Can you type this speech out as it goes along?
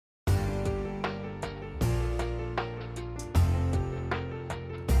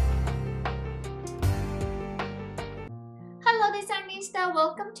Designista,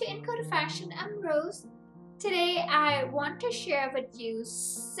 welcome to Encoder Fashion. I'm Rose. Today I want to share with you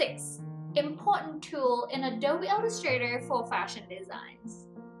 6 important tools in Adobe Illustrator for fashion designs.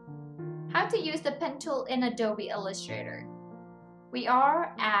 How to use the pen tool in Adobe Illustrator. We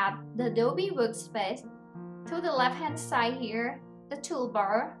are at the Adobe workspace. To the left hand side here, the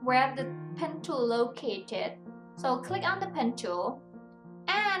toolbar where the pen tool located. So click on the pen tool.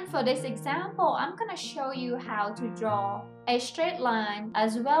 And for this example, I'm going to show you how to draw a straight line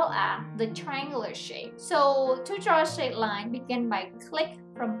as well as the triangular shape. So to draw a straight line, begin by click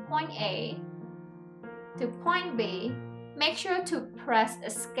from point A to point B. Make sure to press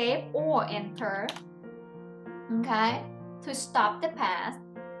escape or enter, okay, to stop the path.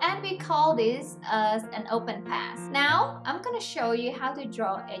 And we call this as an open path. Now, I'm going to show you how to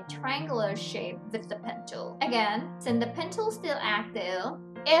draw a triangular shape with the pen tool. Again, since the pen tool is still active,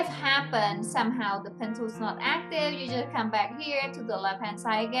 if happens somehow the pen tool is not active, you just come back here to the left hand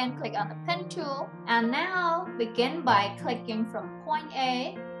side again, click on the pen tool. And now, begin by clicking from point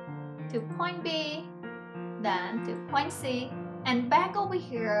A to point B, then to point C. And back over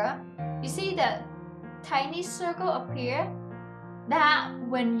here, you see the tiny circle up here? That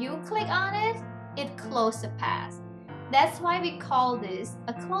when you click on it, it closes the path. That's why we call this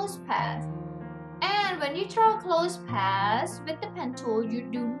a closed path. And when you draw a closed path with the pen tool, you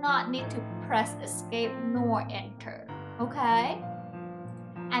do not need to press escape nor enter, okay?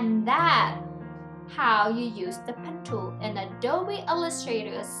 And that's how you use the pen tool in Adobe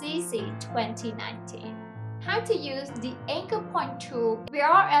Illustrator CC 2019. How to use the anchor point tool. We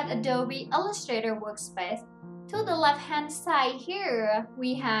are at Adobe Illustrator workspace. To the left hand side here,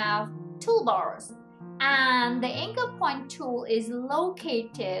 we have toolbars, and the anchor point tool is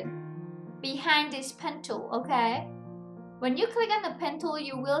located behind this pen tool, okay? When you click on the pen tool,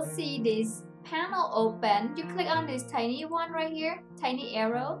 you will see this panel open. You click on this tiny one right here, tiny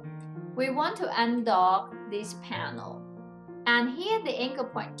arrow. We want to undock this panel. And here the anchor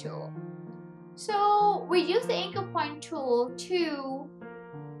point tool. So we use the anchor point tool to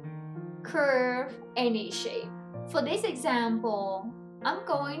curve any shape. For this example, I'm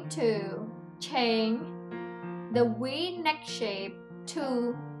going to change the V neck shape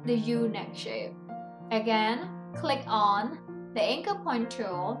to the U neck shape. Again, click on the anchor point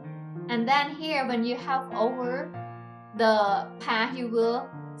tool, and then here when you hover over the path, you will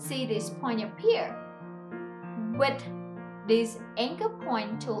see this point appear. With this anchor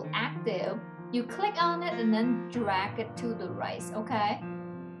point tool active, you click on it and then drag it to the right, okay?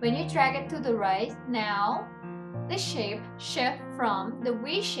 When you drag it to the right, now the shape shifts from the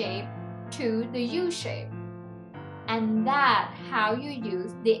V shape to the U shape. And that's how you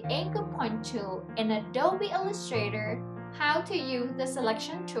use the anchor point tool in Adobe Illustrator. How to use the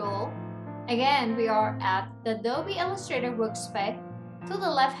selection tool. Again, we are at the Adobe Illustrator workspace. To the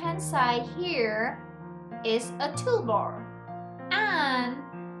left hand side here is a toolbar. And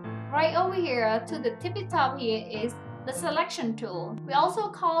right over here to the tippy top here is the selection tool. We also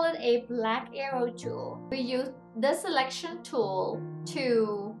call it a black arrow tool. We use the selection tool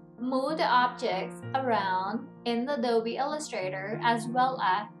to move the objects around in the Adobe Illustrator as well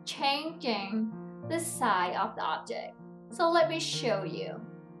as changing the size of the object. So let me show you.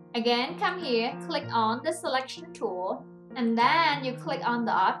 Again, come here, click on the selection tool, and then you click on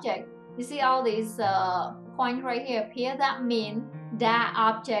the object. You see all these points right here appear. That means that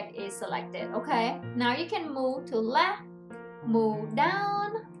object is selected, okay? Now you can move to left, move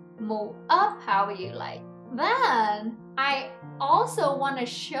down, move up, however you like. Then I also want to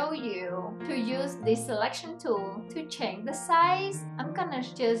show you to use the selection tool to change the size. I'm gonna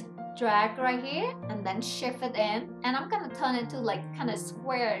just drag right here and then shift it in, and I'm gonna turn it to like kind of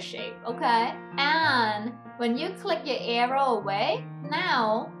square shape, okay? And when you click your arrow away,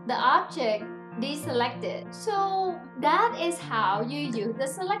 now the object deselected. So that is how you use the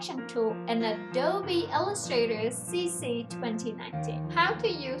selection tool in Adobe Illustrator CC 2019. How to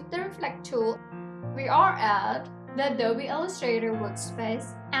use the reflect tool. We are at the Adobe Illustrator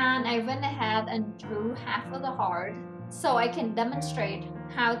workspace, and I went ahead and drew half of the heart so I can demonstrate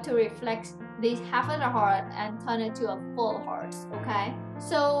how to reflect this half of the heart and turn it to a full heart, okay?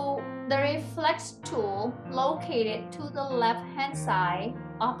 So the reflect tool located to the left hand side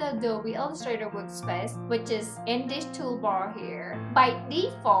of the Adobe Illustrator workspace, which is in this toolbar here. By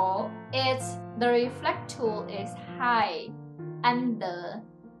default, the reflect tool is high under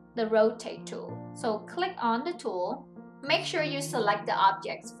the rotate tool. So click on the tool. Make sure you select the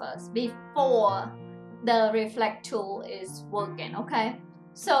objects first before the reflect tool is working, okay?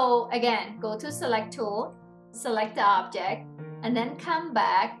 So again, go to select tool, select the object, and then come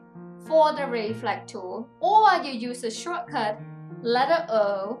back for the reflect tool, or you use a shortcut letter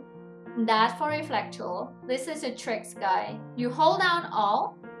O, that's for reflect tool. This is a trick, guys. You hold down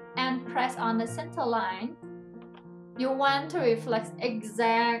Alt and press on the center line. You want to reflect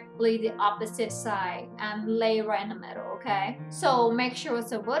exactly the opposite side and lay right in the middle, okay? So make sure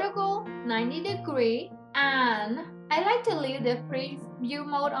it's a vertical 90-degree, and I like to leave the preview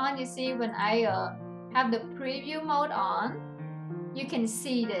mode on. You see, when I have the preview mode on, you can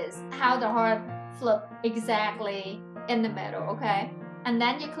see this, how the heart flip exactly in the middle, okay? And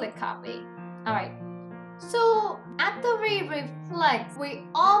then you click copy. Alright. So after we reflect, we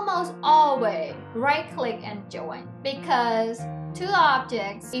almost always right click and join, because two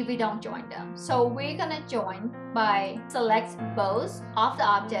objects if we don't join them. So we're gonna join by select both of the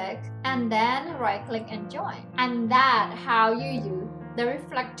objects and then right click and join. And that's how you use the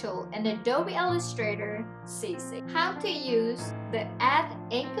reflect tool in Adobe Illustrator CC. How to use the add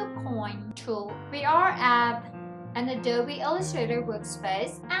anchor point tool. We are at an Adobe Illustrator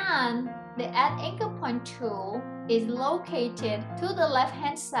workspace, and the Add Anchor Point tool is located to the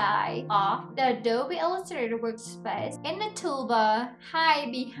left-hand side of the Adobe Illustrator workspace. In the toolbar,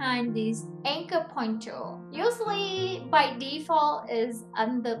 hide behind this Anchor Point tool. Usually, by default, is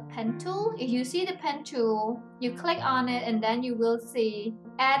under Pen tool. If you see the Pen tool, you click on it, and then you will see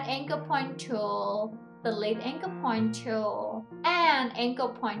Add Anchor Point tool, Delete Anchor Point tool, and Anchor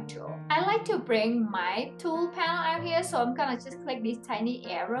Point tool. I like to bring my tool panel out here, so I'm gonna just click this tiny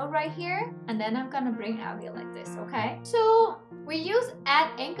arrow right here, and then I'm gonna bring it out here like this, okay? So we use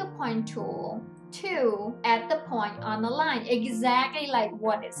Add Anchor Point tool to add the point on the line, exactly like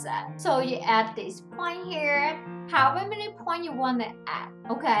what it said. So you add this point here, however many points you want to add,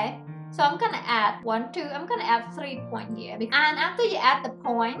 okay? So I'm gonna add 1, 2, I'm gonna add 3 points here. And after you add the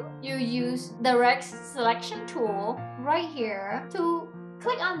point, you use the direct selection tool right here to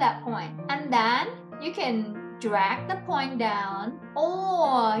click on that point. And then you can drag the point down,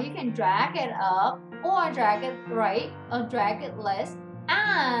 or you can drag it up, or drag it right, or drag it left.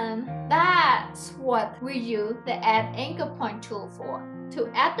 And that's what we use the Add Anchor Point tool for, to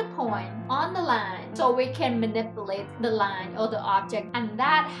add the point on the line so we can manipulate the line or the object. And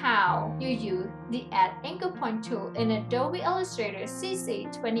that's how you use the Add Anchor Point tool in Adobe Illustrator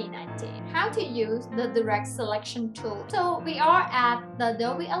CC 2019. How to use the direct selection tool. So we are at the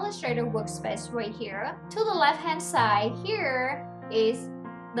Adobe Illustrator workspace right here. To the left hand side, here is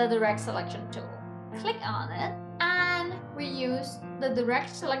the direct selection tool. Click on it, and we use the direct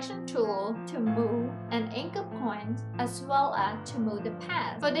selection tool to move an anchor point as well as to move the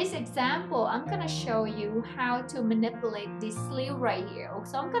path. For this example, I'm gonna show you how to manipulate this sleeve right here.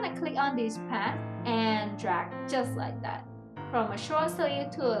 So I'm gonna click on this path and drag just like that, from a short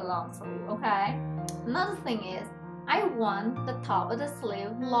sleeve to a long sleeve, okay? Another thing is, I want the top of the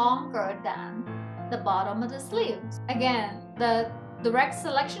sleeve longer than the bottom of the sleeve. Again, the direct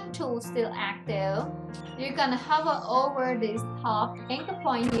selection tool is still active. You're gonna hover over this top anchor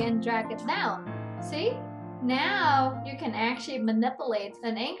point here and drag it down. See? Now you can actually manipulate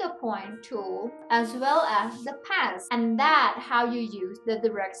an anchor point tool as well as the path. And that's how you use the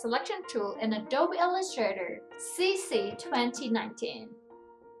direct selection tool in Adobe Illustrator CC 2019.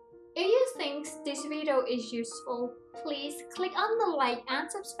 If you think this video is useful, please click on the like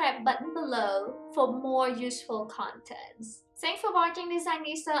and subscribe button below for more useful contents. Thanks for watching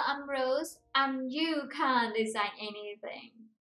Designista. I'm Rose, and you can design anything.